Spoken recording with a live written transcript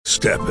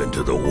Step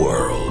into the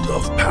world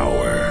of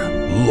power,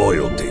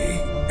 loyalty,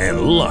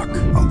 and luck.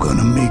 I'm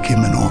gonna make him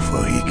an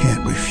offer he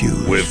can't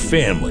refuse. With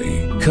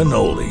family,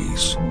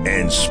 cannolis,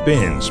 and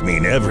spins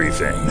mean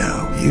everything.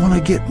 Now, you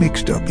wanna get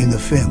mixed up in the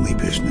family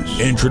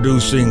business.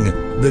 Introducing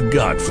The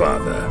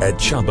Godfather at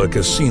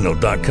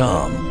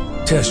ChumbaCasino.com.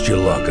 Test your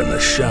luck in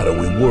the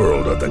shadowy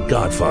world of The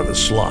Godfather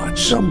slot.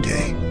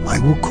 Someday, I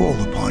will call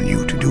upon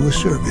you to do a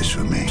service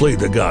for me. Play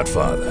The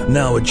Godfather,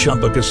 now at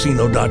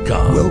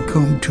ChumbaCasino.com.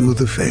 Welcome to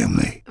the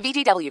family.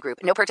 VGW Group.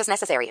 No purchase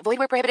necessary. Void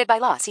where prohibited by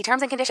law. See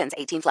terms and conditions.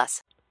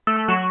 18+.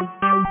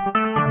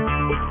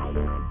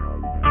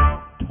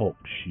 Talk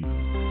show.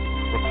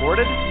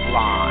 Recorded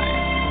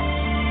live.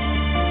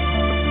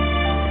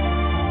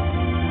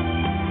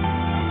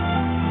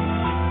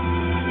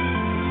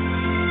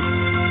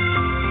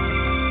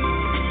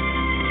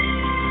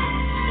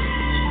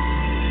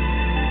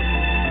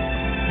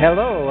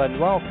 Hello and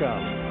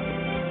welcome.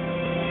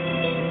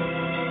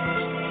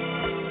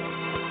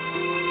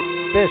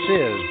 This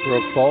is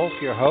Brooke Folk,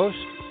 your host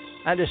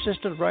and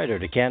assistant writer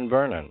to Ken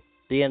Vernon,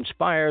 the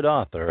inspired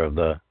author of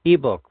the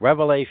ebook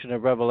Revelation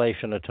of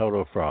Revelation, A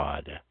Total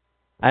Fraud,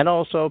 and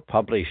also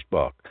published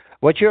book.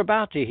 What you're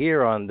about to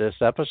hear on this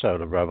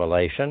episode of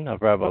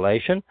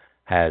Revelation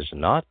has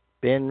not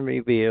been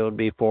revealed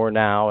before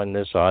now in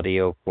this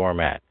audio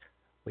format.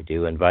 We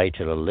do invite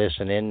you to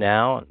listen in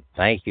now, and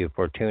thank you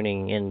for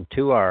tuning in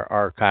to our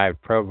archived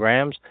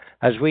programs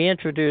as we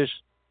introduce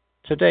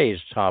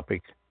today's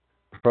topic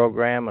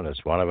program, and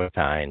it's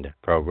one-of-a-kind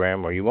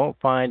program where you won't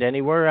find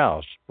anywhere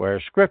else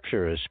where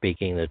Scripture is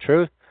speaking the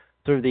truth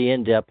through the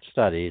in-depth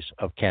studies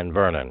of Ken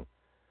Vernon.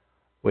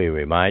 We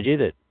remind you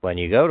that when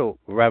you go to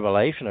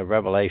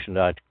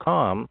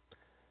revelationofrevelation.com,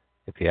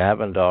 if you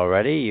haven't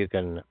already, you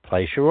can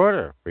place your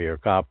order for your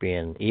copy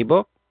in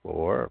ebook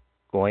or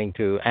going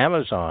to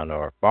Amazon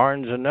or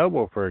Barnes &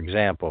 Noble, for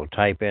example,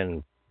 type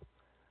in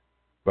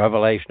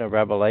Revelation of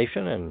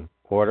Revelation and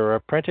order a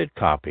printed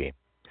copy.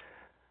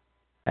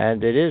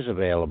 And it is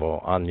available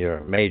on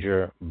your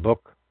major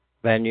book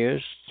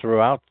venues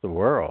throughout the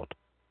world.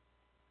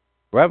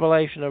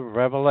 Revelation of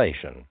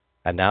Revelation.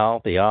 And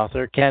now the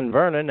author, Ken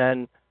Vernon,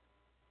 and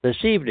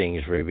this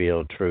evening's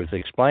Revealed Truth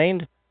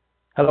Explained.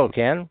 Hello,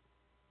 Ken.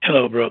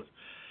 Hello, Brooke.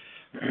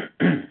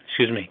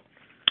 Excuse me.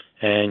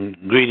 And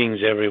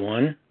greetings,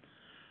 everyone.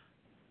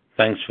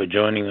 Thanks for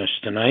joining us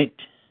tonight.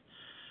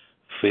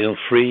 Feel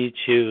free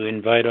to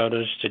invite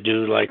others to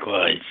do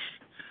likewise.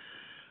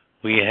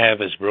 We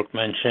have, as Brooke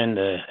mentioned,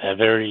 a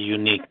very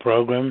unique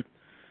program.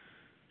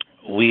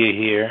 We are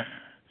here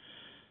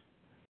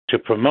to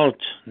promote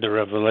the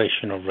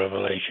revelation of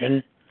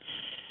Revelation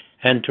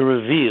and to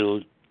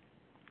reveal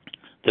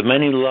the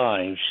many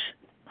lies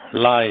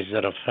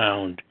that are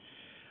found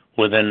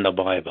within the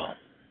Bible.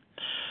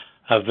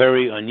 A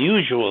very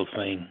unusual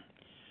thing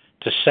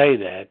to say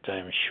that,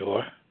 I'm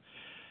sure,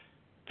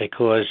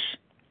 because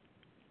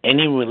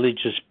any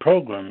religious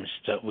programs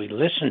that we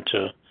listen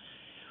to,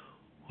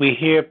 we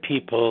hear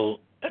people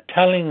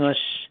telling us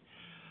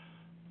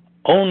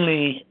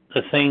only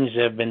the things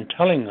they've been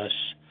telling us,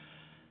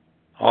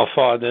 our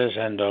fathers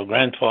and our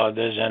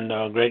grandfathers and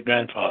our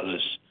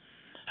great-grandfathers,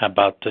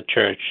 about the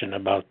church and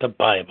about the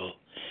Bible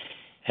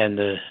and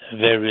the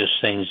various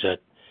things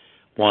that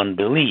one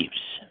believes.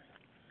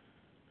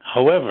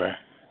 However,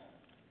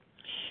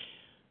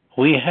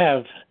 we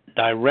have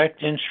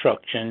direct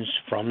instructions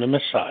from the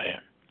Messiah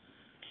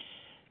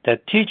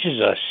that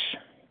teaches us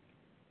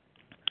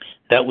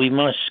that we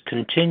must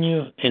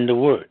continue in the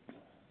Word.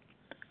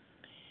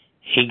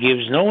 He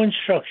gives no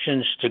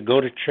instructions to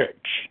go to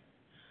church.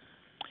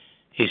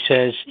 He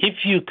says,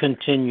 if you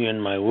continue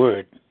in my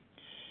Word,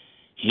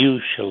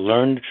 you shall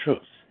learn the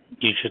truth.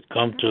 You should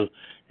come to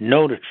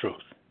know the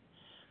truth.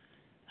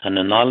 And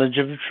the knowledge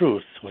of the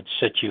truth would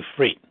set you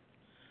free.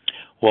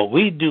 What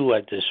we do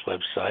at this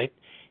website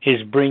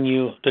is bring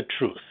you the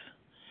truth.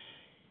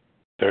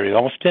 Very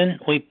often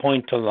we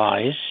point to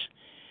lies.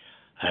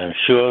 I'm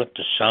sure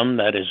to some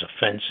that is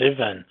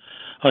offensive and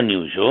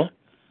unusual,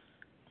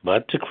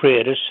 but the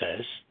Creator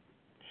says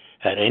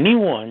that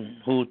anyone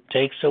who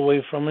takes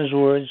away from his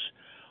words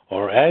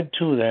or add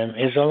to them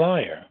is a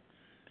liar.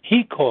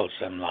 He calls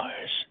them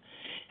liars,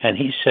 and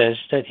he says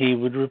that he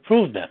would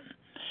reprove them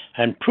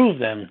and prove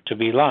them to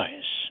be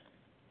lies.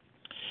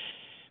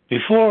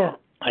 Before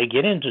I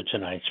get into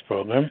tonight's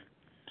program,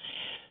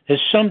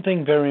 there's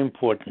something very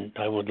important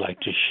I would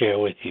like to share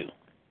with you.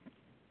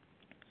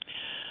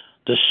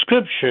 The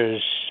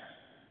Scriptures,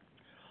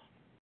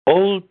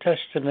 Old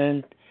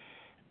Testament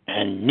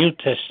and New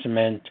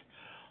Testament,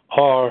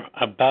 are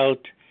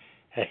about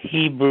a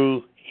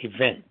Hebrew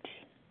event,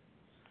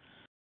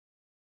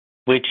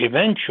 which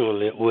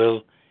eventually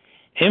will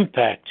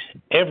impact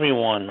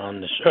everyone on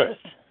this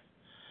earth.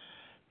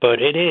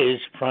 But it is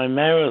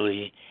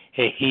primarily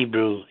a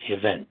Hebrew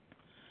event.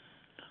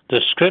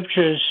 The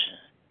Scriptures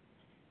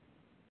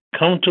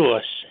come to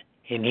us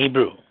in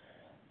Hebrew.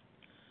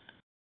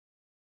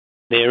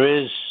 There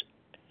is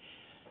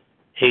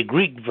a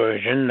Greek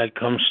version that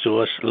comes to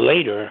us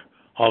later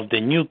of the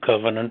New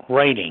Covenant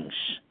writings.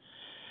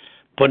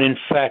 But in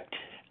fact,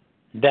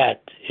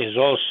 that is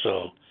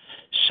also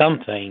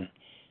something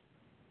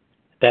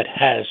that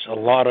has a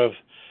lot of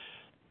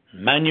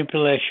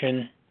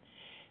manipulation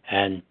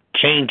and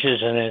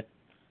changes in it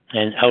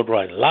and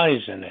outright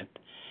lies in it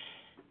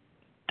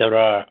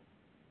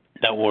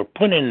that were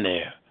put in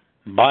there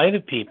by the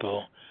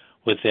people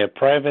with their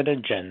private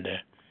agenda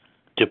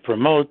to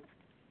promote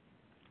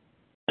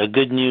a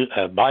good news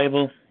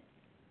Bible.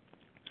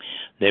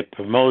 They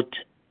promote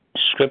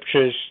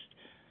scriptures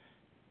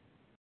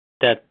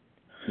that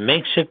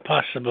makes it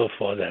possible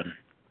for them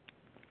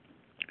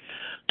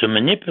to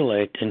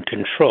manipulate and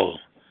control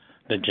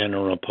the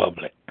general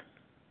public.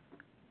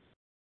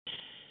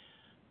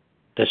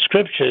 The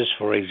scriptures,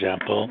 for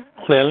example,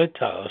 clearly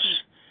tell us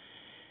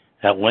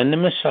that when the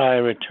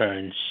Messiah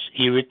returns,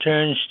 he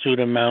returns to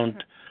the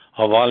Mount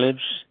of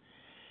Olives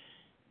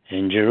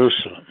in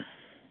Jerusalem.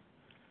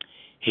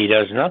 He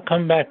does not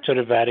come back to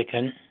the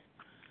Vatican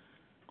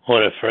or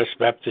the First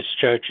Baptist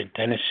Church in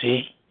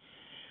Tennessee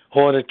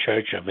or the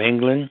Church of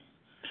England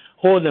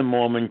or the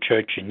Mormon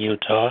Church in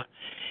Utah.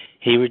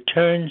 He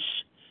returns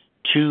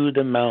to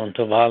the Mount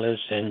of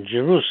Olives in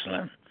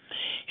Jerusalem.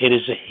 It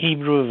is a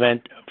Hebrew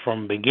event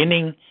from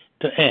beginning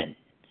to end.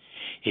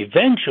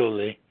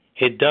 Eventually,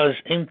 it does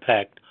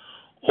impact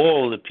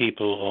all the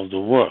people of the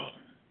world.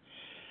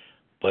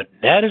 But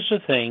that is the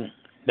thing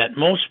that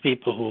most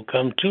people who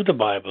come to the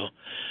Bible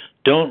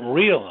don't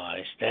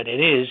realize, that it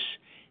is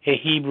a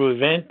Hebrew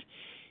event.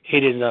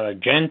 It is not a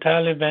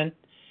Gentile event.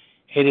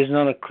 It is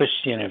not a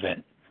Christian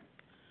event.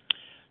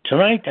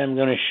 Tonight I'm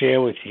going to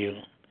share with you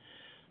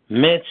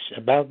myths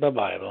about the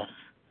Bible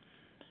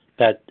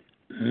that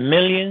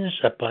millions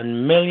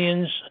upon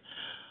millions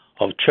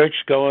of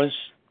churchgoers,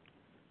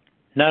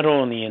 not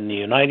only in the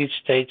United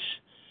States,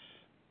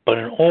 but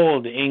in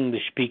all the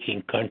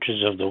English-speaking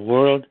countries of the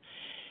world,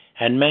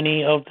 and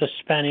many of the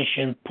Spanish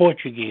and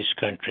Portuguese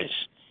countries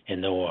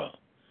in the world.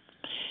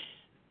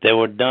 They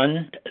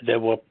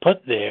were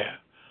put there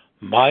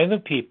by the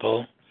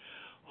people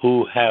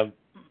who have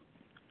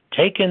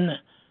taken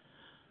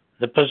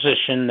the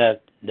position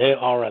that they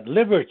are at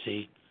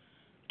liberty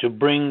to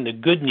bring the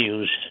good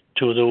news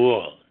to the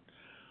world,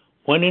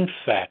 when in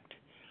fact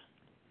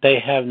they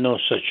have no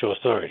such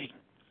authority.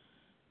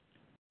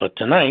 But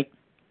tonight,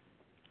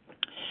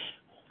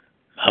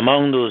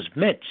 among those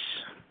myths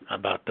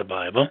about the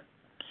Bible,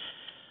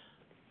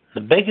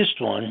 the biggest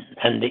one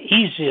and the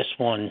easiest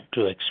one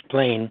to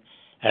explain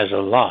as a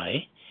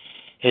lie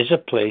is a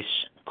place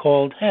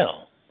called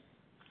hell.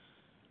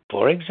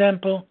 For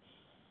example,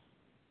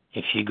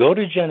 if you go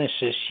to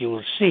Genesis, you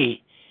will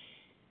see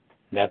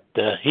that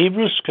the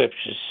Hebrew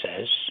Scriptures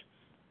says,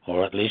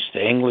 or at least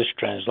the English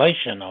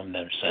translation of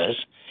them says,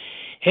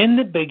 in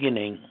the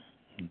beginning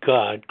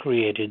God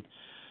created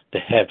the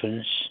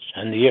heavens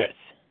and the earth.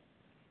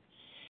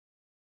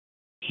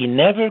 He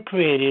never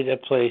created a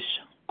place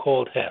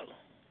called hell.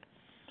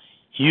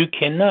 You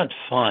cannot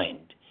find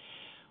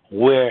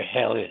where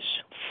hell is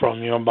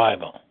from your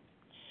Bible.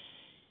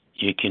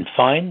 You can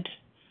find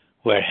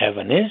where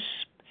heaven is,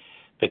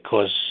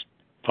 because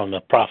from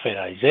the prophet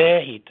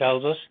Isaiah, he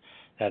tells us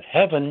that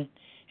heaven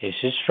is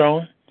his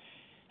throne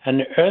and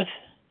the earth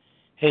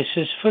is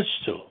his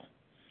footstool.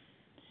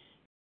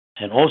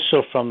 And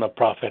also from the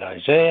prophet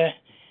Isaiah,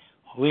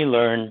 we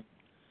learn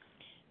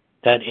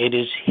that it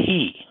is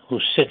he who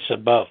sits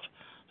above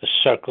the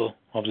circle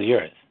of the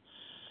earth.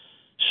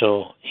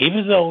 So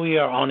even though we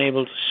are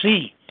unable to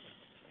see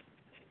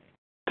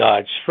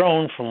God's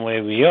throne from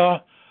where we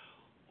are,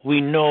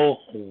 we know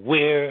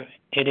where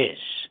it is.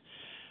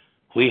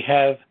 We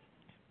have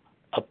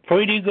a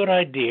pretty good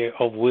idea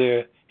of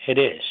where it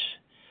is.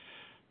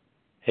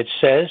 It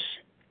says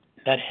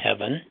that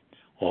heaven,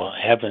 or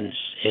heaven's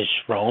his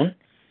throne,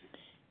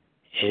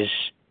 is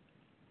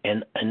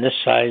in the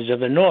sides of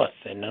the north,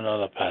 in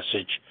another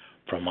passage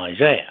from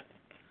Isaiah.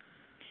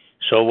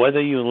 So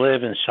whether you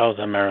live in South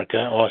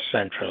America or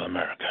Central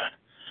America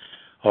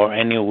or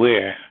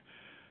anywhere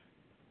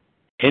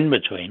in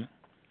between,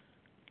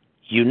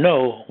 you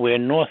know where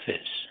north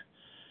is.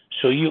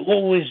 So you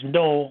always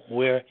know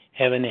where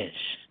heaven is.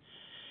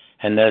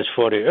 And as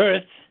for the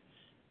earth,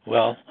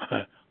 well,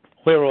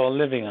 we're all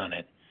living on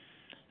it.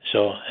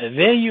 So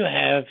there you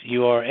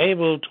are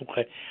able to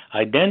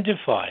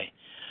identify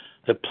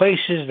the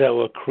places that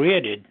were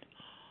created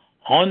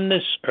on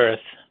this earth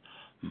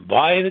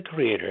by the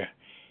Creator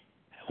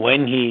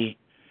when he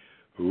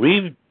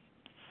refurbished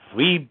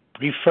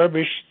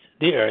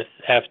the earth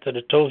after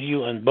the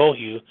Tohu and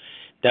Bohu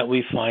that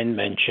we find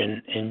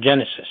mentioned in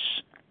Genesis.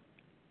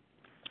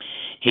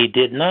 He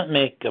did not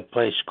make a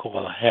place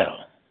called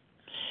hell.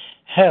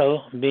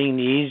 Hell being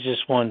the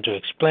easiest one to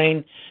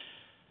explain,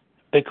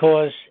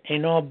 because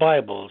in our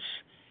Bibles,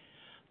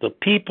 the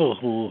people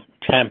who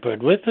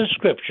tampered with the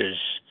Scriptures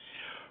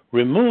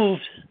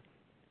removed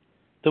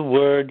the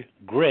word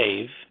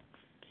grave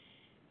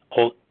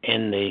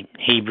in the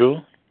Hebrew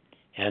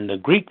and the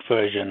Greek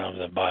version of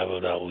the Bible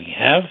that we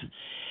have,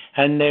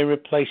 and they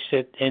replaced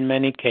it in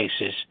many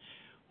cases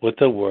with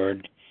the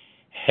word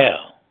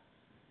hell.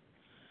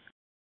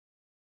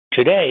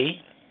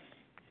 Today,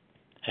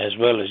 as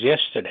well as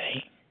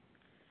yesterday,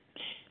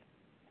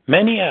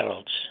 many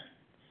adults,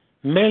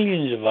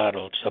 millions of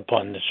adults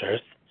upon this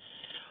earth,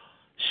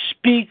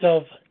 speak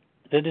of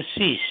the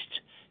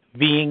deceased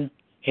being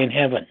in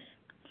heaven,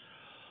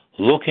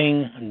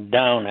 looking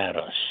down at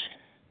us.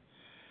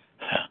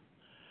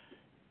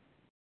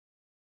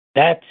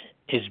 That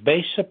is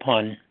based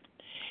upon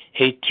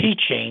a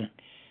teaching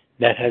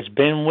that has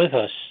been with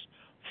us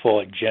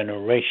for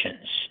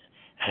generations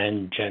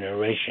and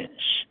generations.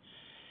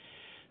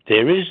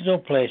 There is no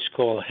place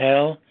called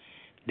hell.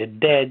 The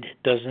dead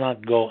does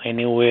not go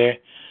anywhere.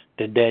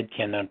 The dead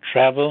cannot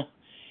travel.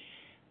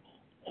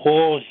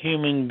 All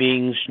human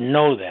beings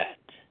know that.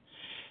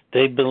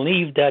 They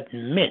believe that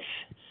myth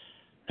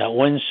that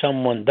when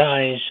someone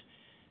dies,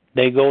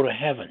 they go to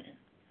heaven.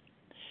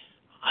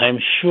 I'm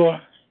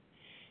sure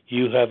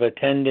you have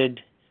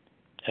attended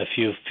a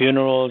few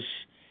funerals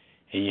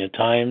in your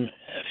time,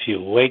 a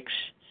few wakes,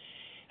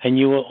 and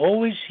you will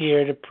always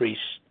hear the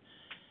priest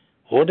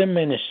or the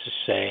minister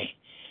say,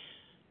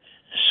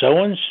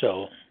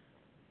 so-and-so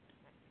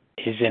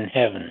is in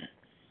heaven.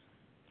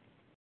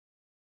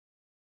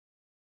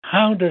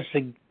 How does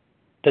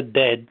the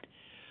dead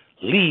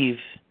leave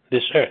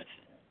this earth?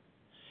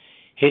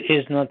 It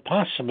is not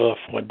possible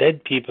for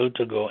dead people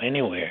to go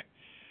anywhere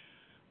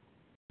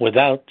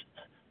without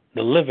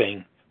the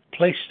living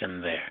place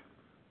them there.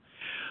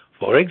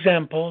 For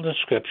example, the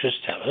scriptures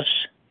tell us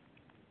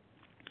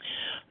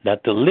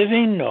that the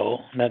living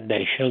know that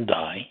they shall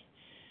die,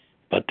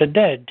 but the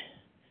dead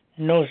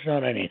knows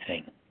not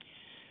anything.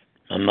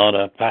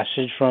 Another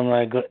passage from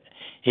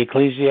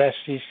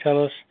Ecclesiastes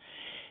tells us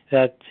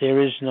that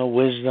there is no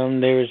wisdom,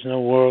 there is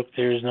no work,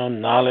 there is no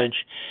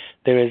knowledge,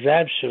 there is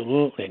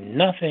absolutely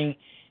nothing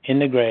in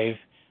the grave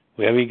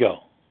where we go.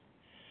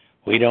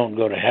 We don't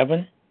go to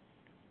heaven,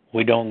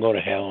 we don't go to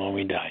hell when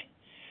we die.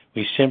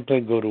 We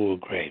simply go to our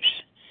graves.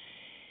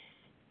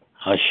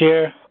 I'll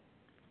share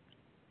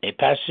a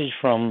passage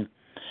from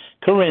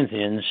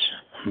Corinthians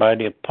by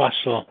the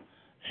Apostle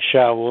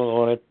Shaul,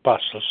 or the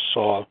Apostle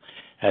Saul,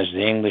 as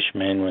the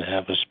Englishman would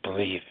have us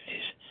believe.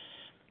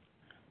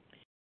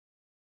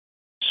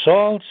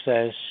 Saul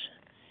says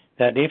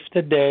that if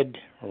the dead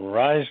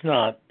rise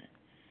not,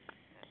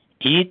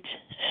 eat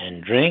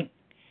and drink,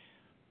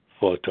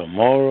 for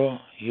tomorrow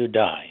you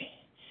die.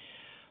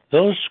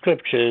 Those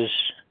scriptures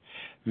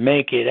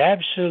make it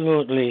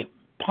absolutely,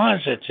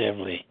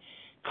 positively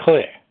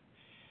clear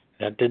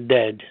that the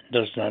dead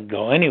does not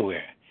go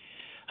anywhere.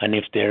 And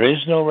if there is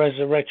no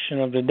resurrection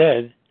of the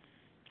dead,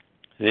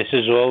 this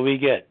is all we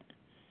get.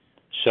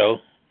 So,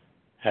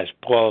 as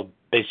Paul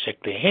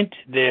basically hinted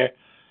there,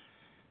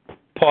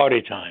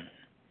 party time.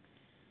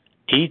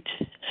 Eat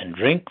and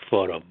drink,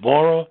 for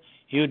tomorrow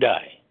you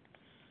die.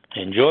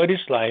 Enjoy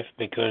this life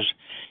because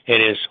it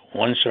is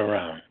once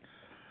around.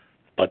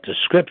 But the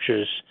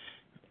scriptures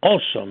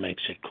also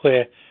makes it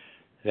clear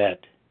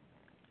that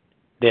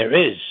there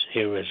is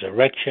a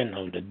resurrection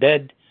of the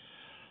dead.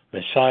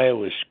 Messiah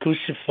was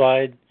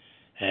crucified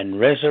and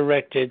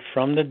resurrected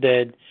from the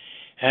dead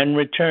and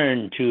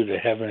returned to the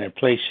heavenly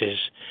places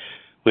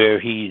where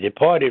he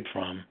departed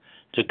from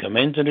to come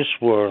into this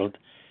world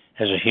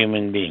as a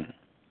human being.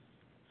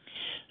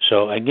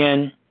 So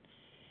again,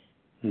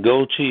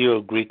 go to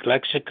your Greek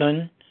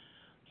lexicon,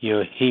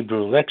 your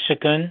Hebrew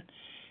lexicon,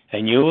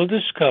 and you will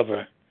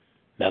discover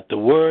that the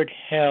word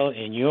hell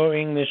in your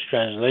English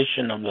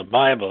translation of the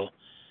Bible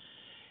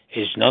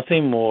is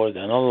nothing more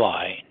than a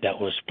lie that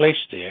was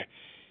placed there.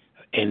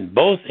 In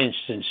both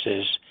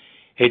instances,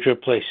 it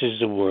replaces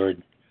the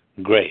word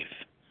grave.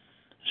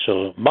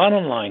 So,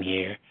 bottom line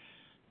here,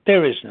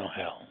 there is no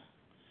hell.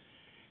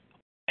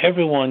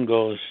 Everyone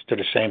goes to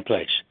the same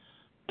place,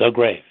 the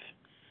grave.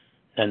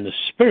 And the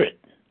spirit,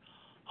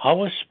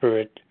 our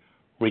spirit,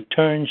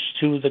 returns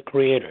to the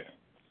Creator.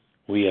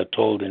 We are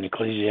told in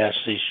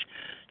Ecclesiastes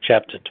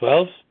chapter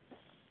 12,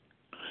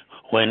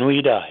 when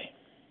we die.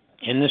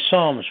 In the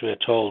Psalms, we are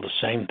told the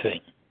same thing.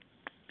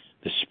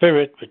 The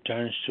spirit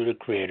returns to the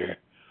Creator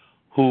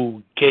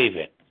who gave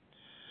it.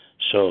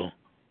 So,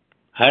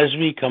 as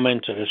we come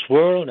into this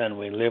world and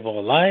we live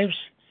our lives,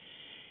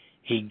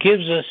 He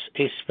gives us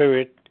a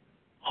spirit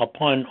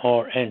upon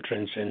our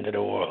entrance into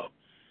the world.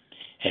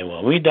 And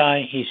when we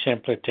die, He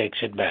simply takes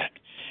it back.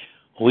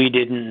 We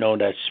didn't know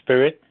that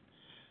spirit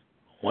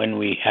when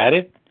we had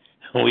it.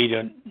 We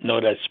don't know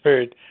that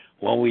spirit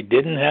when we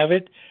didn't have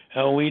it.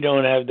 And we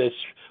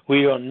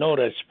don't know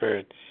that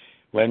spirit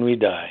when we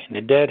die.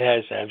 The dead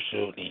has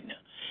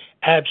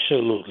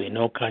absolutely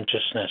no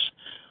consciousness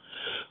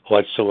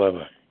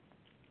whatsoever.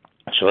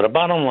 So the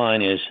bottom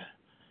line is,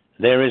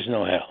 there is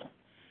no hell.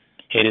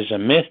 It is a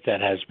myth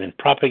that has been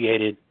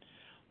propagated,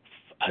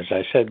 as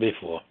I said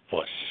before,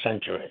 for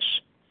centuries.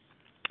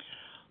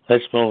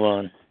 Let's move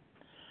on.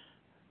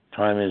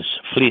 Time is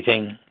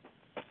fleeting.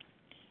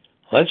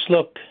 Let's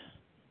look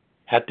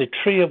at the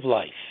tree of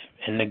life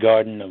in the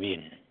Garden of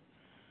Eden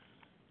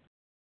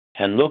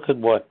and look at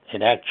what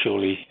it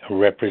actually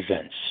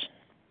represents.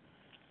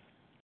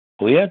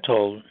 We are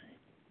told,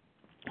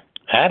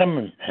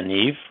 Adam and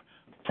Eve,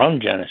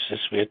 from Genesis,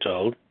 we are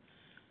told,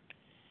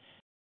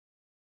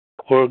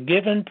 were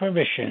given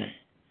permission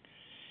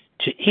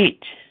to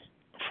eat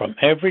from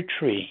every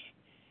tree,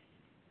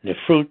 the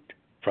fruit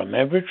from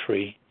every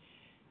tree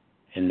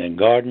in the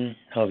Garden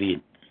of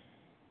Eden,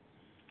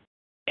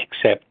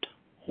 except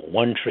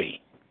one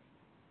tree.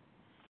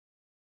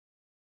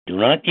 Do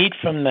not eat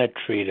from that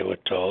tree, they were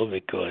told,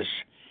 because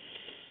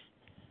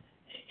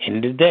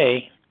in the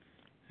day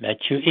that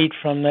you eat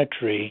from that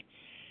tree,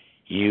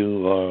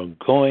 you are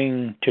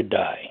going to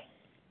die.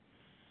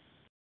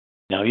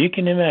 Now you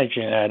can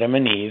imagine Adam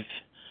and Eve,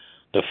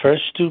 the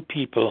first two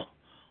people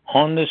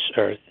on this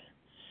earth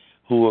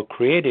who were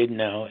created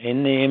now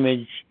in the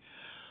image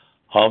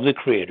of the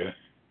Creator,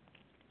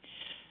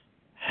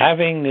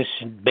 having this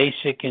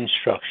basic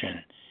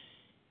instruction: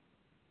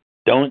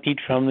 don't eat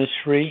from this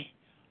tree,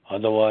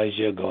 otherwise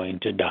you're going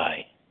to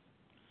die.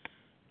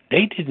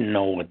 They didn't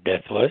know what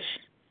death was.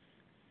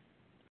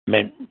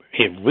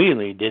 It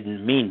really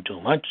didn't mean too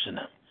much to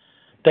them.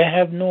 They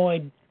had no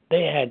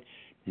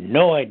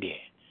idea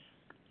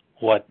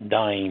what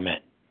dying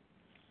meant.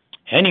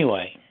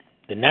 Anyway,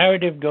 the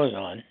narrative goes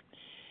on.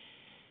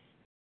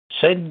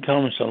 Satan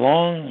comes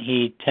along,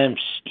 he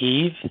tempts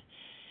Eve.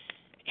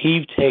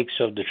 Eve takes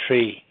of the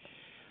tree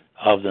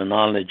of the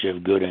knowledge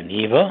of good and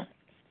evil,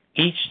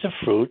 eats the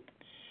fruit,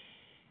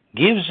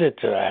 gives it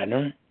to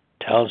Adam,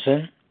 tells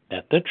him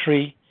that the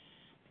tree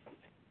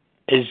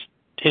is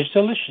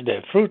delicious.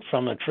 The fruit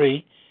from a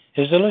tree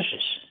is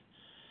delicious.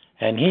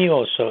 And he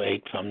also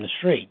ate from the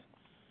tree.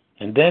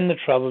 And then the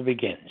trouble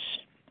begins.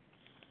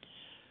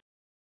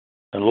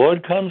 The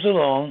Lord comes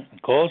along,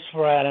 calls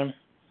for Adam,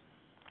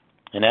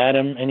 and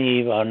Adam and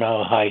Eve are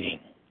now hiding.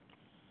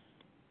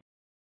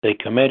 They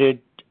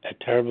committed a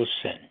terrible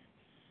sin.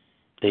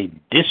 They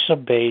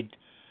disobeyed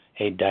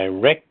a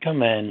direct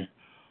command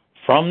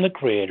from the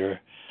Creator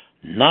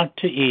not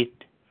to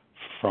eat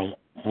from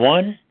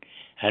one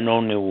and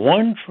only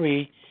one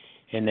tree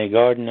in the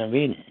Garden of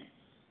Eden.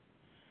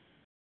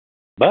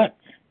 But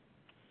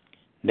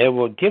they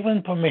were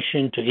given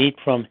permission to eat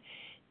from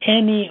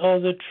any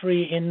other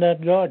tree in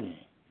that garden.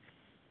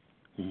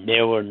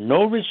 There were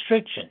no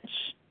restrictions.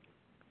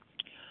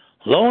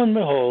 Lo and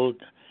behold,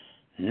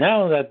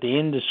 now that the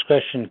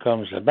indiscretion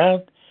comes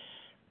about,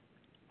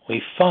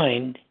 we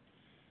find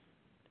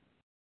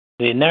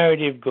the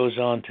narrative goes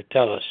on to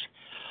tell us,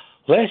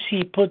 lest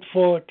he put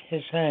forth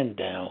his hand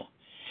now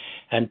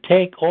and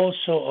take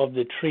also of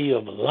the tree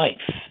of life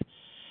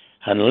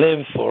and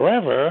live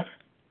forever,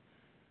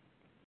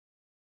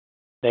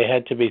 they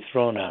had to be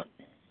thrown out.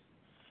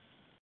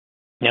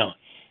 Now,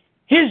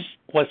 here's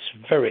what's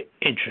very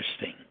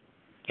interesting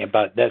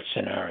about that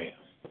scenario.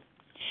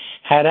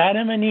 Had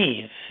Adam and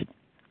Eve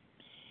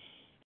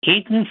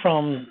eaten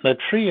from the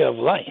tree of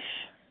life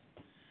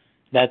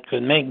that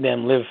could make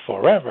them live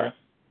forever,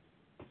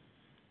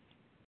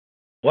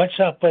 what's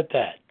up with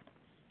that?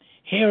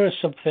 Here are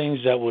some things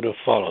that would have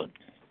followed.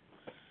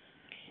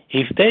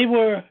 If they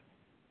were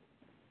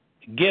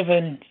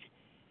given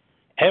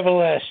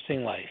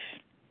everlasting life,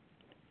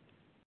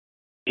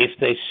 if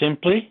they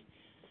simply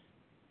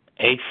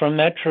ate from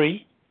that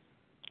tree,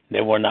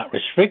 they were not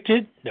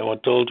restricted. They were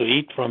told to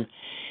eat from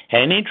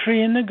any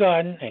tree in the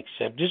garden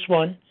except this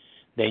one.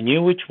 They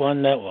knew which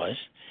one that was.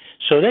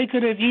 So they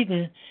could have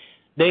eaten,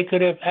 they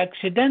could have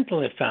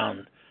accidentally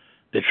found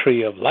the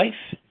tree of life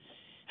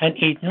and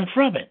eaten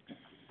from it.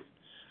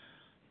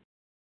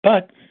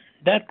 But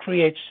that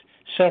creates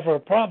several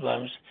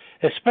problems,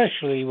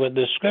 especially with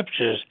the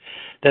scriptures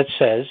that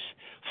says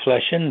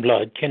flesh and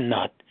blood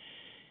cannot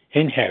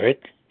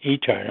inherit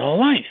eternal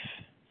life.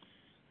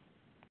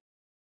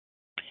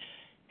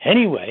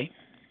 Anyway,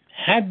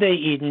 had they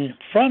eaten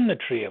from the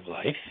tree of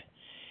life,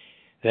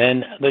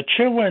 then the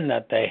children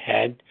that they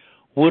had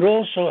would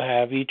also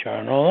have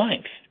eternal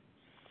life.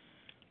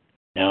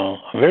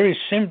 Now, very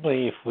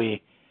simply, if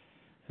we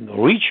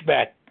reach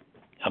back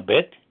a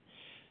bit,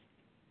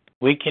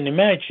 we can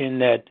imagine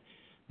that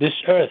this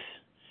earth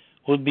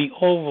would be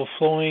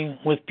overflowing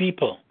with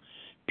people.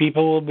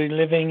 People will be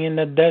living in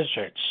the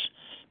deserts.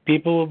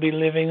 People will be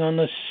living on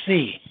the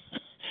sea.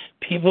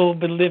 People will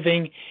be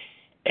living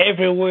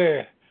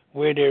everywhere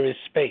where there is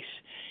space.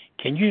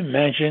 Can you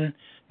imagine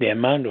the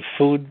amount of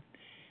food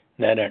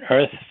that an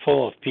earth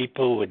full of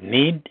people would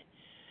need?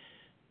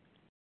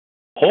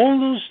 All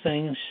those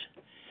things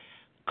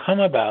come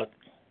about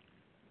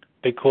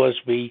because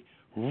we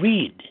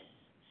read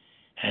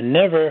and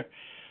never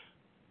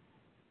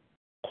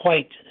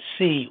quite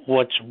see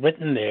what's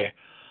written there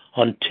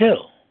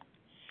until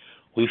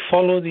we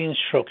follow the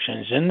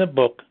instructions in the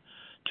book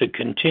to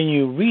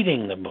continue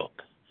reading the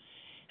book.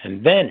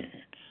 And then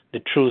the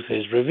truth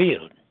is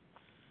revealed.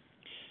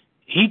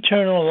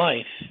 Eternal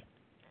life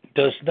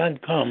does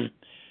not come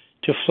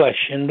to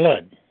flesh and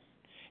blood.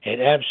 It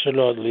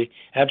absolutely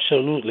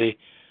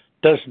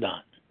does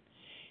not.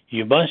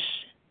 You must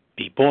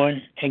be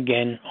born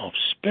again of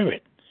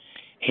spirit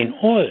in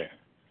order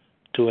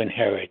to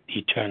inherit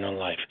eternal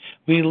life.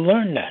 We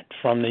learn that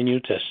from the New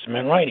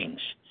Testament writings.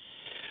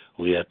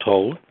 We are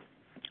told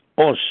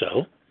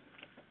also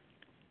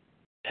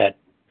that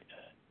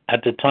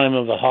at the time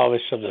of the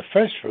harvest of the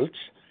first fruits,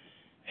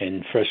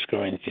 in 1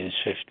 Corinthians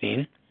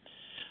 15,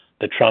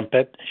 the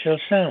trumpet shall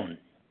sound,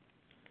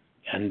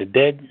 and the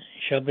dead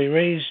shall be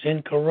raised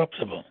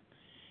incorruptible,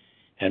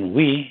 and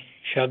we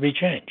shall be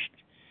changed.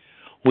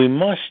 We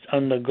must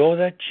undergo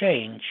that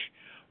change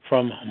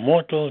from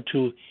mortal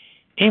to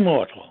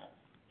immortal.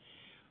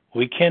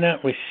 We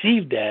cannot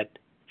receive that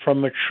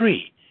from a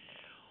tree.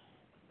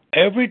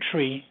 Every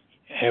tree,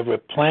 every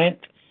plant,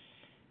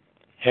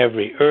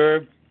 every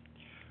herb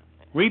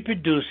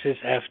reproduces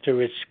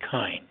after its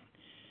kind.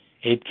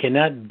 It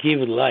cannot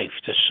give life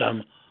to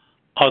some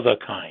other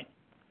kind.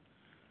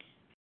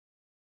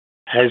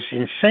 As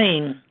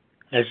insane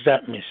as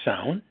that may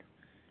sound,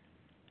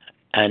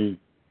 and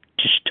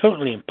just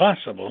totally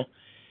impossible,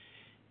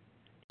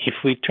 if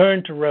we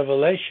turn to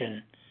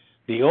Revelation,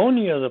 the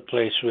only other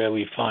place where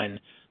we find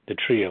the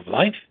tree of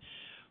life,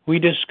 we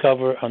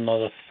discover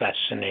another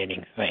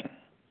fascinating thing.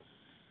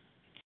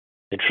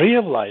 The tree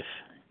of life,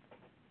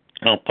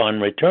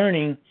 upon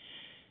returning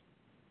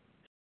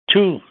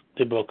to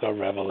the book of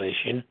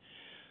Revelation,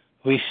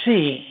 we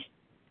see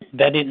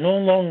that it no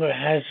longer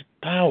has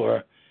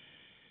power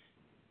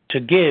to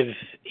give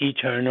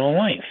eternal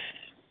life.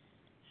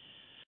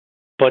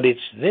 But it's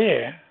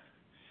there,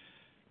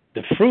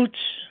 the fruits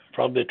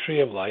from the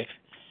tree of life,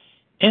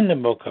 in the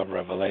book of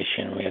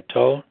Revelation, we are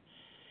told,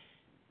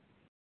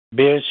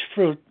 bears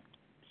fruit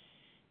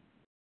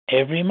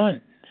every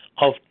month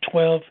of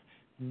 12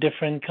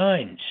 different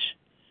kinds,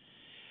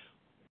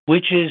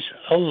 which is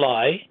a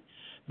lie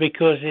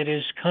because it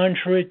is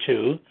contrary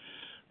to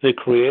the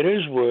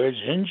Creator's words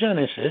in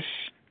Genesis,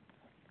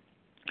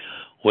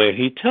 where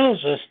he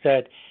tells us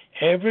that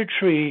every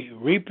tree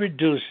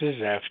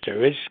reproduces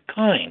after its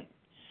kind.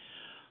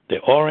 The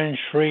orange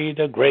tree,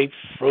 the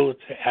grapefruit,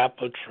 the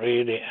apple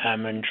tree, the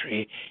almond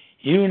tree,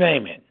 you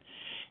name it.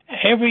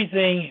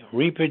 Everything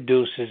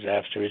reproduces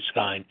after its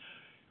kind.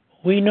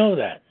 We know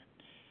that.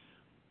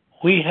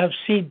 We have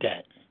seen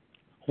that.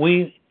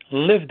 We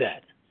live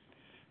that.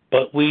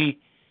 But we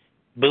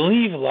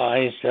believe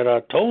lies that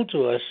are told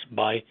to us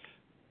by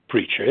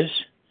preachers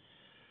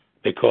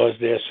because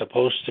they're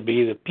supposed to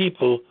be the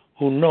people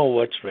who know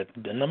what's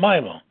written in the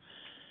Bible.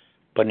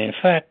 But in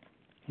fact,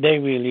 they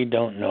really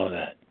don't know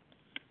that.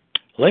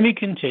 Let me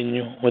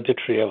continue with the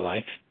tree of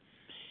life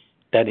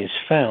that is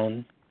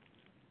found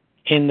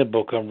in the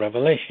book of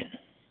Revelation.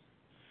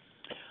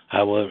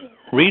 I will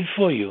read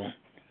for you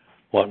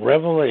what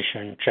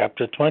Revelation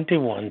chapter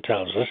 21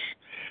 tells us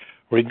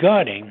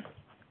regarding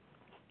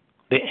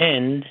the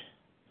end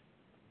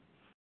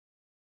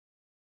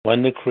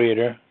when the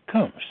Creator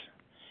comes.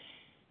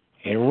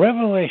 In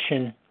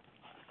Revelation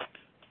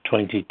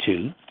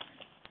 22,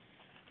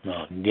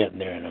 I'll get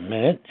there in a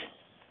minute.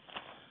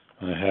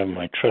 I have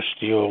my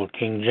trusty old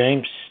King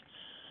James,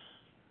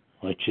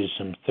 which is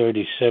some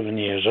 37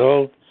 years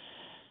old.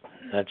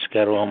 That's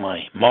got all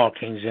my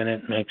markings in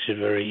it, makes it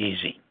very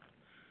easy.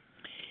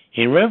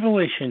 In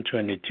Revelation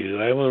 22,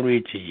 I will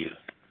read to you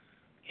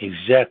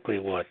exactly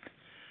what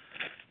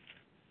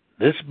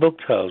this book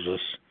tells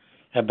us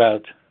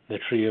about the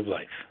tree of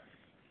life.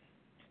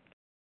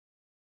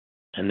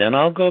 And then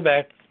I'll go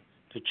back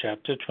to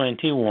chapter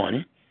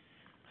 21.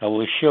 I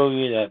will show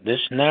you that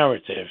this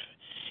narrative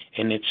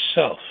in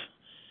itself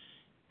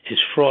is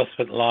fraught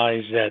with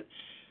lies that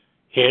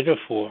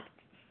heretofore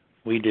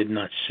we did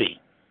not see.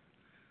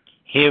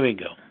 Here we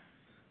go.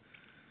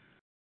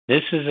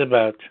 This is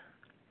about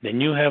the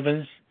new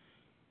heavens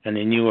and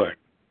the new earth.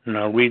 And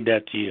I'll read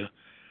that to you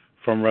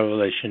from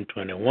Revelation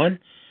 21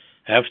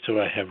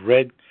 after I have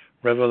read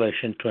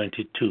Revelation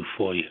 22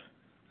 for you.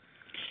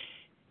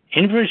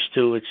 In verse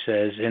 2 it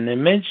says, "In the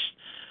midst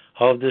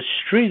of the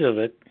street of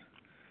it,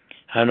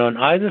 and on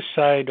either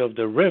side of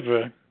the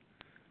river,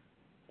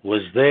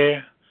 was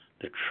there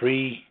the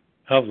tree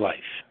of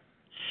life,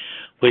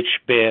 which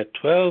bare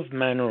 12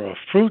 manner of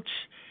fruits,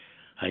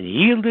 and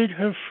yielded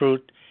her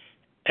fruit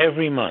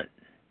every month.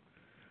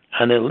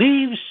 And the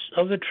leaves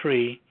of the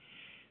tree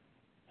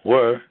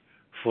were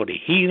for the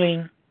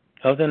healing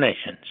of the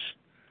nations."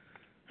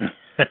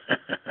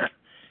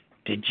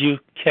 Did you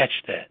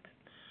catch that?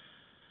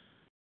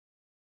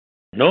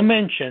 No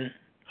mention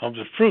of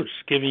the fruits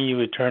giving you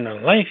eternal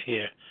life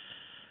here,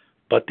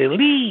 but the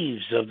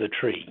leaves of the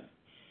tree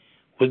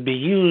would be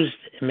used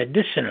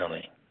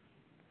medicinally.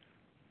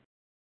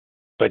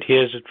 But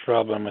here's the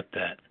problem with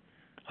that.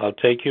 I'll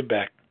take you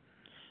back.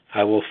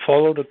 I will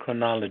follow the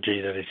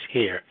chronology that is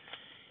here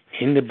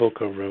in the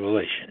book of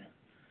Revelation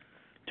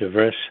to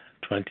verse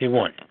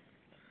 21.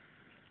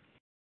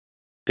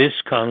 This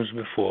comes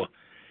before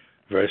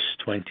verse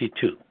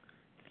 22.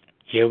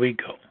 Here we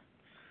go.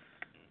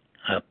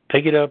 I'll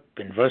pick it up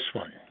in verse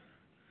 1.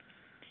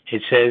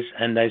 It says,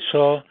 "And I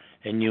saw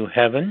a new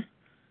heaven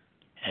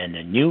and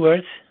a new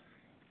earth,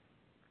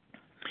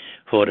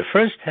 for the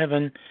first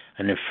heaven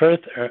and the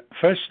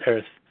first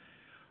earth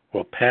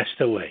were passed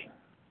away,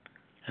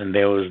 and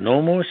there was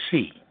no more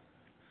sea.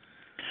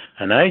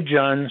 And I,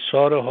 John,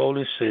 saw the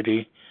holy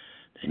city,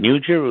 the new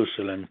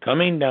Jerusalem,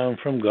 coming down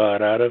from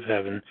God out of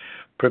heaven,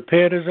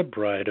 prepared as a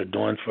bride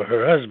adorned for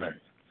her husband.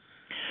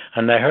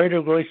 And I heard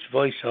a great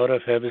voice out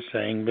of heaven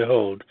saying,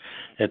 Behold,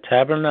 the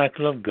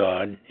tabernacle of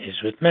God is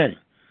with men,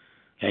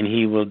 and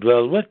he will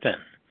dwell with them,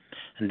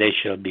 and they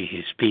shall be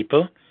his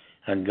people,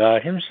 and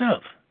God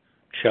himself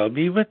shall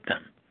be with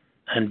them,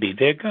 and be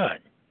their God.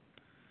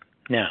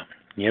 Now,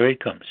 here it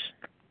comes.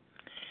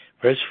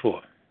 Verse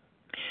 4.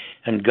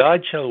 And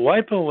God shall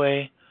wipe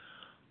away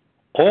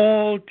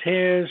all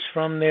tears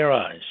from their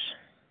eyes,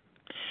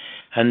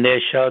 and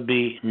there shall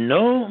be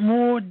no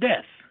more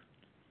death.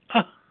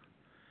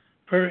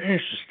 Very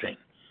interesting.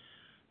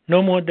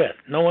 No more death.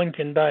 No one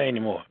can die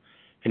anymore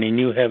in the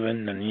new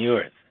heaven and the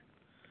earth.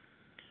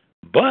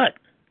 But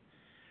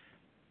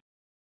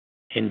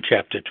in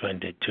chapter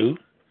 22,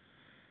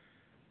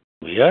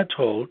 we are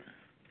told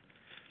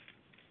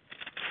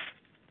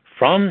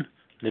from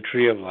the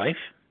tree of life,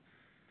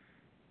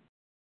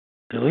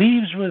 the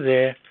leaves were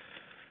there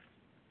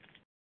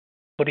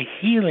for the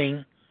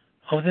healing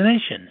of the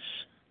nations.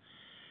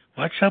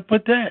 What's up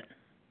with that?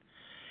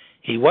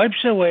 He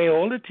wipes away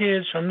all the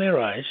tears from their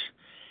eyes,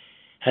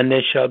 and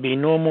there shall be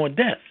no more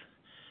death.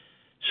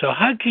 So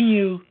how can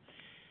you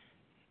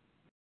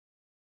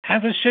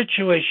have a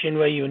situation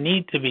where you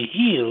need to be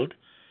healed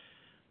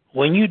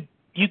when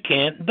you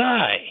can't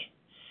die?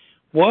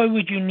 Why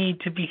would you need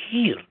to be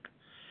healed?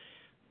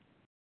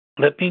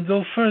 Let me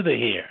go further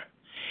here.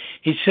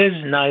 He says,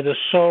 neither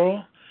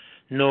sorrow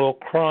nor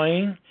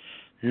crying,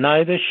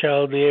 neither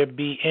shall there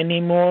be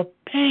any more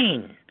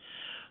pain,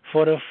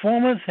 for the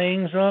former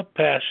things are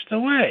passed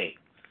away.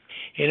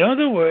 In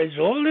other words,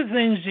 all the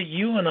things that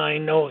you and I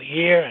know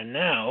here and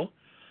now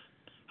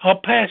are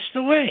passed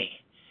away.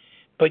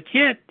 But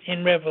yet,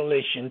 in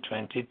Revelation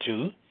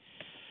 22,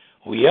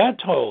 we are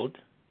told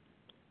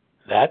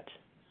that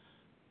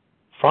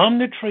from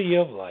the tree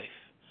of life,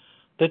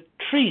 the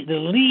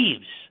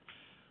leaves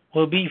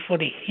will be for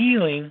the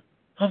healing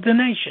of the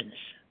nations.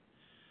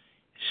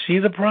 See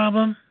the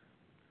problem?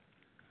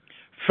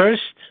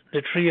 First,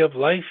 the tree of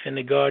life in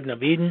the Garden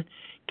of Eden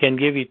can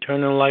give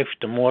eternal life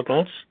to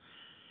mortals,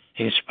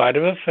 in spite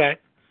of the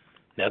fact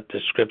that the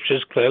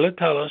scriptures clearly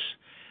tell us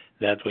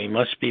that we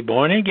must be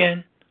born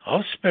again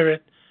of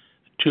spirit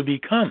to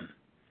become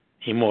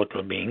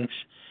immortal beings.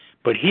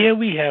 But here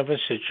we have a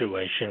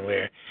situation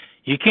where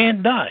you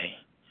can't die,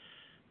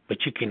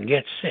 but you can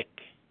get sick.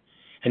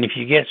 And if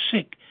you get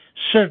sick,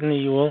 certainly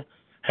you will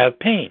have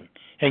pain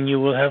and you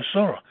will have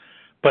sorrow.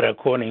 But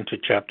according to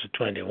chapter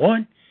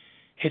 21,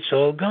 it's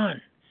all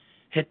gone.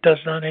 It does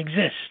not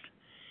exist.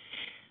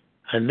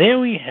 And there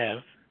we have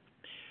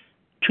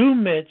two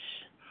myths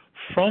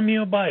from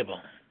your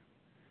Bible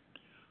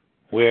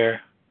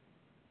where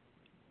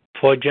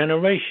for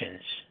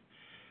generations,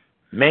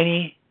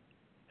 many,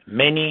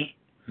 many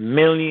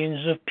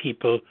millions of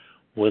people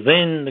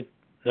within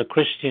the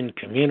Christian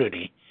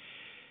community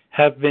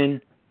have been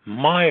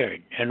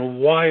mired and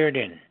wired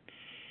in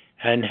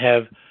and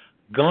have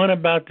gone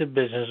about the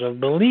business of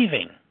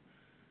believing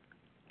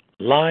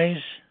lies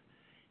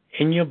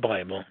in your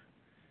Bible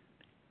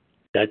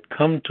that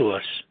come to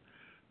us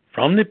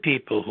from the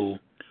people who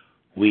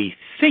we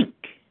think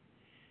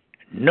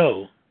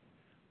know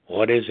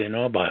what is in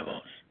our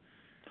Bibles.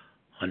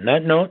 On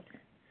that note,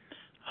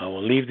 I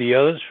will leave the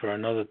others for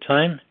another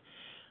time.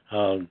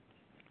 I'll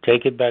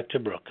take it back to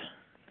Brooke.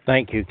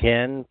 Thank you,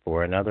 Ken,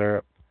 for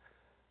another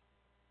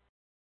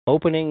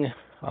opening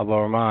of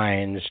our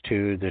minds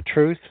to the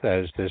truth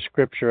as the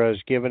Scripture has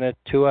given it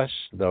to us,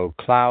 though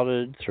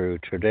clouded through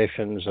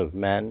traditions of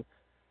men.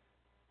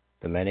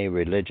 The many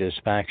religious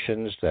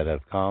factions that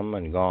have come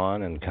and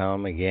gone and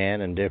come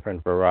again in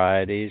different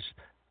varieties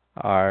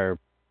are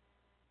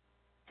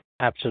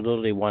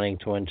absolutely wanting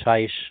to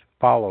entice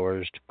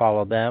followers to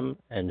follow them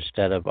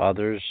instead of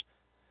others.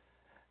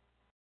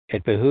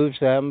 It behooves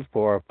them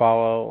for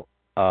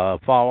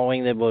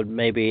following that would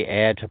maybe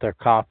add to their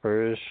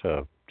coffers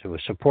to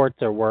support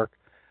their work.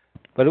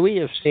 But we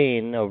have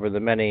seen over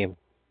the many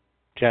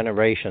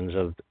generations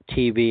of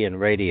TV and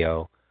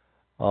radio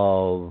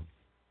of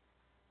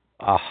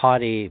a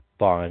haughty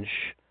bunch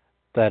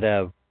that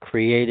have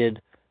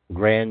created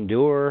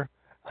grandeur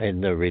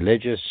in the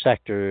religious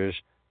sectors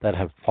that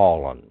have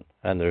fallen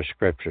and their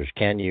scriptures.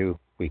 Can you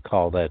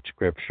recall that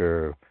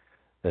scripture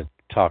that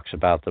talks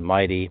about the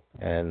mighty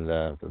and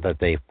that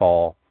they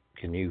fall?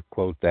 Can you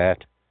quote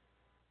that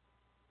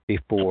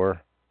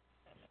before?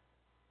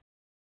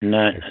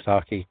 No. It's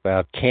talking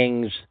about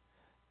kings,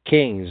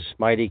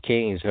 mighty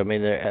kings. I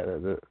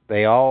mean,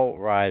 they all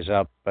rise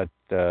up, but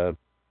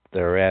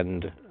their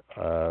end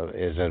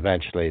is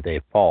eventually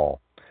they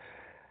fall.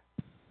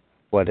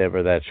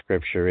 Whatever that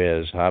scripture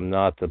is. I'm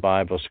not the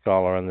Bible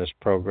scholar on this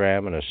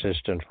program, an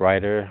assistant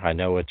writer. I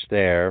know it's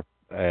there,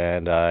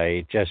 and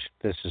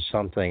this is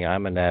something,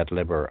 I'm an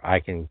ad-libber.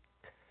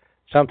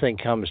 Something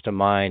comes to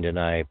mind, and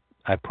I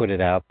put it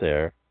out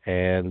there,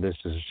 and this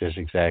is just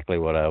exactly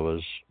what I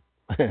was,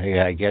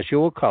 I guess you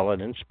will call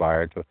it,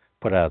 inspired to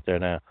put out there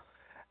now.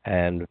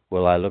 And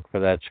will I look for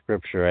that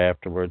scripture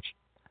afterwards?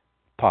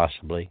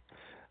 Possibly.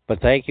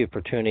 But thank you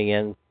for tuning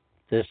in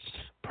this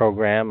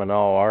program and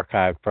all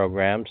archive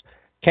programs.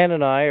 Ken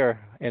and I are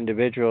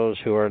individuals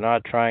who are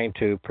not trying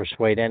to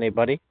persuade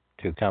anybody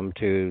to come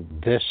to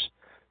this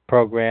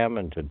program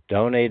and to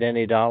donate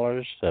any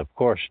dollars. Of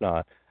course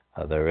not.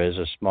 There is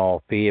a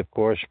small fee, of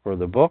course, for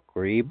the book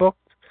or ebook.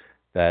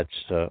 That's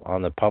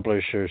on the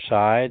publisher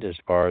side. As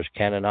far as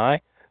Ken and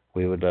I,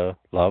 we would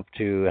love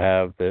to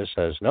have this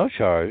as no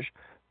charge,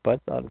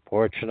 but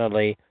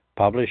unfortunately,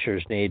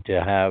 publishers need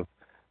to have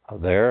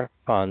their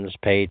funds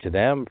paid to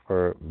them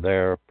for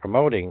their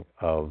promoting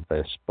of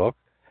this book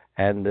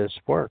and this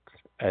work.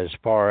 As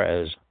far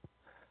as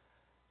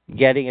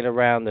getting it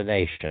around the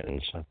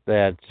nations,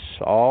 that's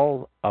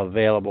all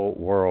available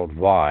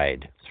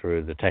worldwide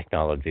through the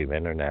technology of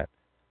internet.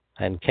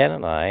 And Ken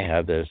and I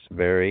have this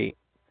very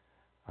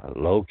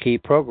low-key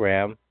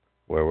program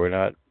where we're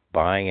not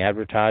buying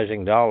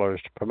advertising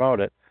dollars to promote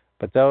it,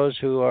 but those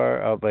who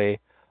are of a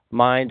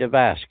mind of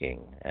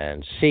asking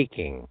and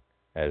seeking,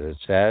 as it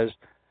says,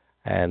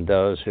 and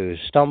those who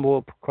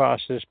stumble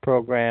across this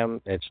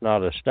program, it's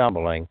not a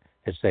stumbling,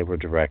 it's they were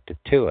directed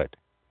to it,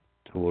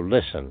 to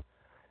listen.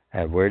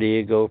 And where do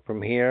you go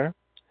from here?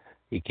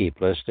 You keep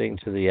listening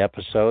to the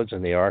episodes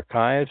in the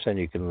archives, and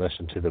you can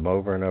listen to them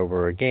over and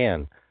over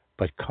again.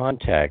 But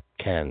contact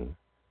Ken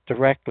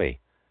directly.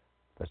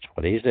 That's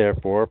what he's there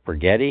for.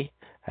 Getty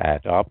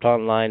at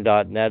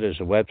optonline.net is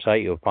a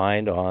website you'll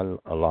find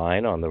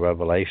online on the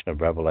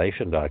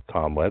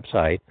revelationofrevelation.com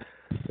website.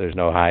 There's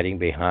no hiding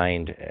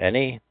behind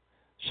any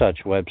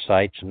such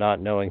websites, not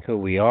knowing who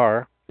we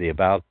are.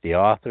 About the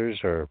authors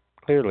are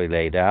clearly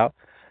laid out,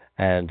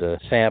 and a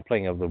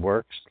sampling of the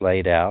works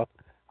laid out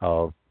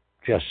of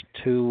just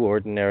two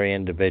ordinary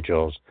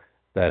individuals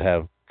that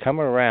have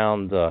come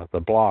around the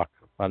block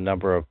a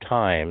number of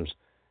times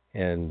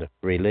in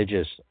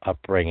religious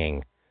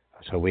upbringing.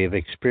 So we have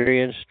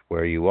experienced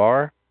where you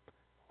are,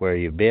 where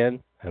you've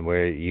been, and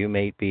where you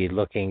may be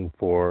looking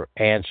for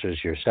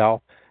answers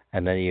yourself,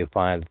 and then you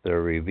find that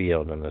they're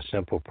revealed in a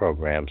simple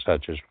program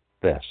such as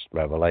this,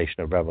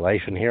 Revelation of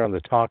Revelation, here on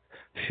the Talk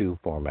Shoe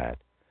format.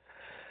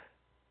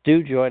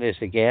 Do join us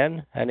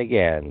again and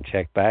again.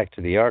 Check back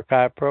to the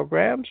archive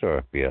programs, or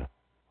if you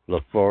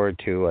look forward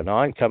to an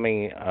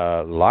oncoming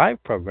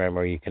live program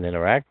where you can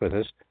interact with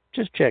us,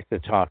 just check the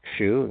Talk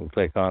Shoe and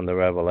click on the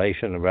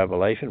Revelation of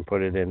Revelation.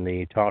 Put it in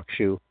the Talk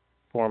Shoe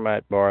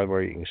format bar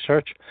where you can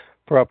search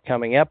for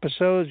upcoming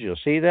episodes. You'll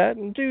see that,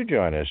 and do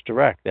join us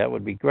direct. That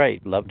would be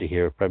great. Love to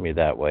hear from you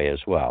that way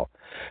as well.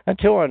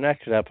 Until our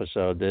next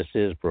episode, this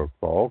is Brooke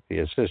Falk, the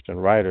assistant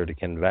writer to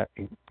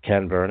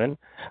Ken Vernon.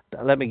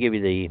 Let me give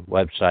you the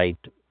website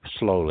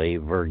slowly,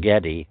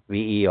 Vergedi,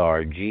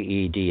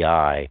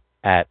 Vergedi,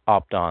 at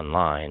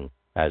optonline,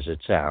 as it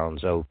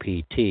sounds,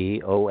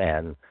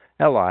 OPTONLINE.net.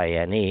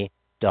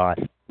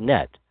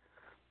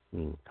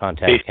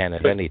 Contact Ken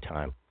at any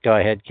time. Go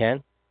ahead,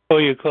 Ken.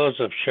 Before you close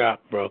up shop,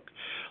 Brooke,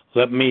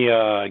 let me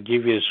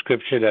give you a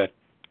scripture that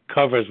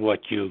covers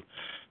what you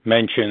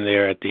mentioned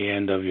there at the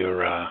end of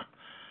your...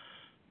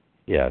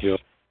 yes,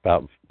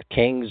 about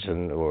kings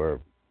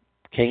or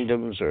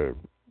kingdoms or... It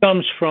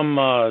comes from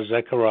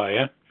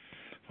Zechariah,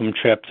 from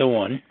chapter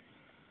 1.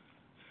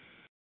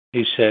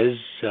 He says,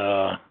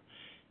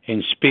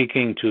 in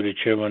speaking to the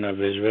children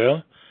of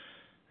Israel,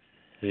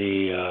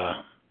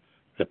 the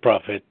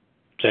prophet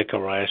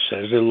Zechariah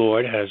says, the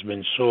Lord has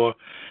been sore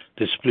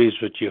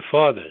displeased with your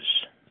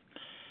fathers.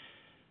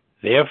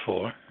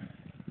 Therefore,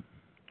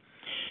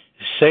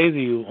 say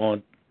you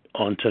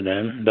unto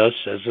them, thus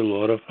says the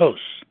Lord of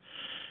hosts,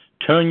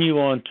 turn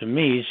you unto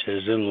me,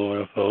 says the Lord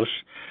of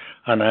hosts,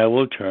 and I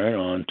will turn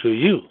unto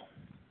you.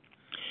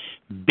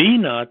 Be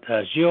not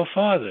as your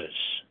fathers,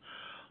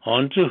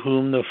 unto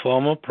whom the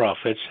former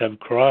prophets have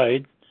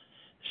cried,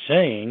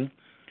 saying,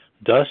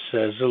 thus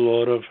says the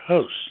Lord of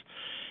hosts,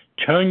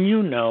 turn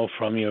you now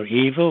from your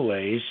evil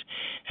ways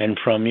and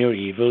from your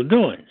evil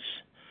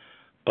doings.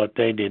 But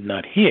they did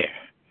not hear,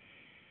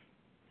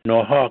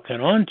 nor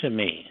hearken unto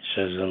me,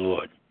 says the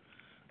Lord.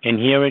 And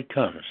here it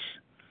comes.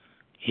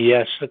 He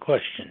asks the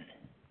question,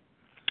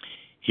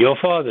 your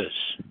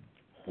fathers,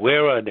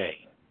 where are they?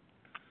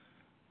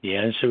 The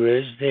answer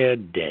is, they are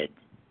dead.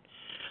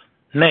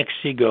 Next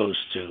he goes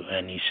to,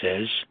 and he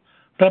says,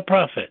 the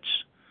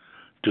prophets,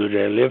 do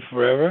they live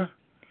forever?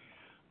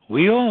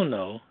 We all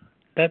know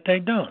that they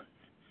don't.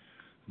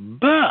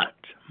 But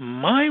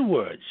my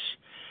words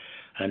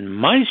and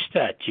my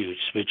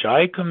statutes, which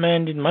I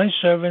commanded my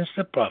servants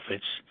the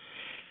prophets,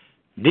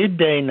 did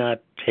they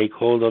not take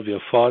hold of your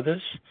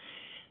fathers?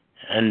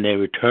 And they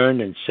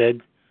returned and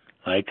said,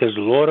 like as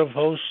the Lord of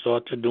hosts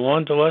ought to do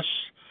unto us,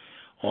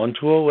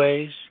 unto our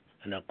ways,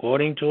 and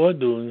according to our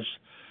doings,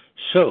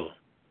 so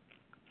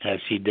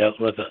has he dealt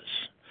with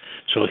us.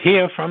 So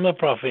here from the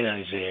prophet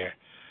Isaiah,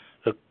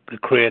 the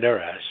Creator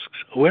asks,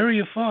 where are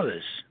your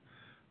fathers?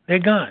 They're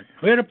gone.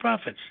 Where are the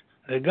prophets?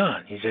 They're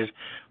gone. He says,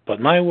 but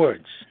my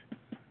words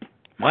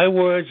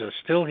are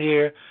still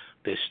here.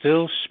 They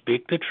still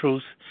speak the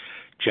truth,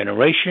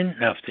 generation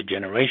after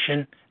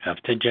generation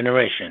after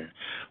generation.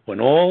 When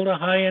all the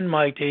high and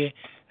mighty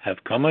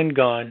have come and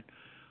gone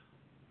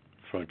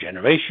from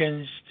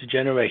generations to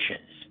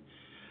generations,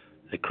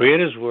 The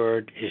Creator's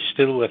Word is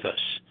still with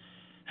us.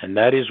 And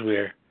that is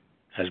where,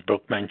 as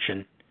Brooke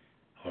mentioned,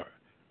 or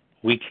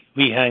we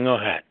hang our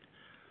hat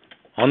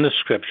on the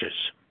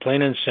Scriptures,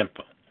 plain and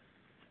simple.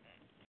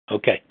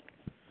 Okay.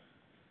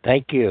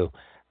 Thank you.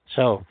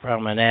 So,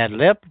 from an ad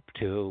lib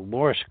to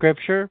more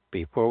Scripture,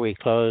 before we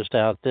closed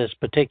out this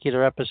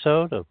particular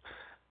episode of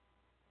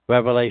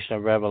Revelation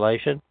of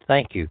Revelation,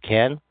 thank you,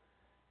 Ken.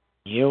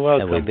 You're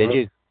welcome. And we bid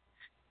you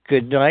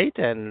good night,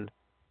 and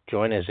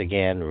join us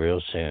again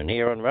real soon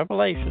here on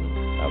Revelation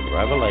of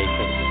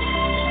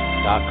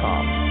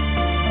Revelation.com.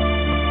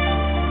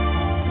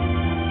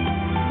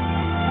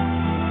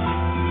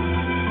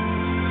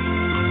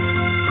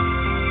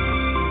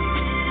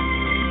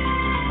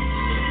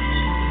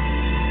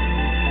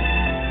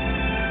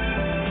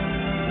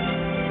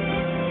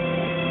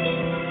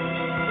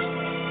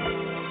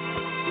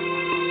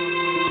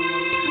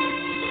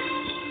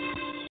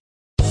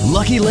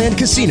 Lucky Land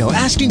Casino,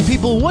 asking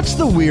people, what's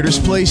the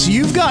weirdest place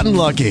you've gotten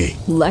lucky?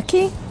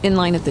 Lucky? In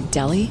line at the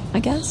deli, I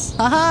guess?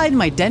 Aha, in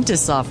my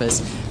dentist's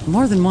office.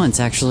 More than once,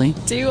 actually.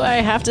 Do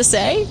I have to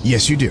say?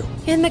 Yes, you do.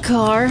 In the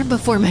car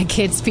before my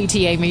kids'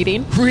 PTA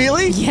meeting.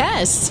 Really?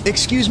 Yes.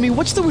 Excuse me,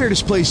 what's the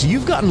weirdest place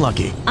you've gotten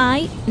lucky?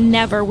 I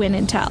never win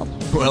and tell.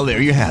 Well,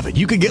 there you have it.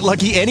 You can get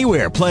lucky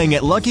anywhere, playing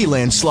at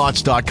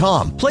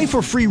LuckyLandSlots.com. Play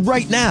for free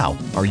right now.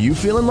 Are you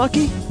feeling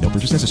lucky? No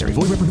purchase necessary.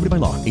 Void where prohibited by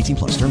law.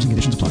 18+. Terms and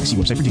conditions apply. See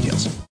website for details.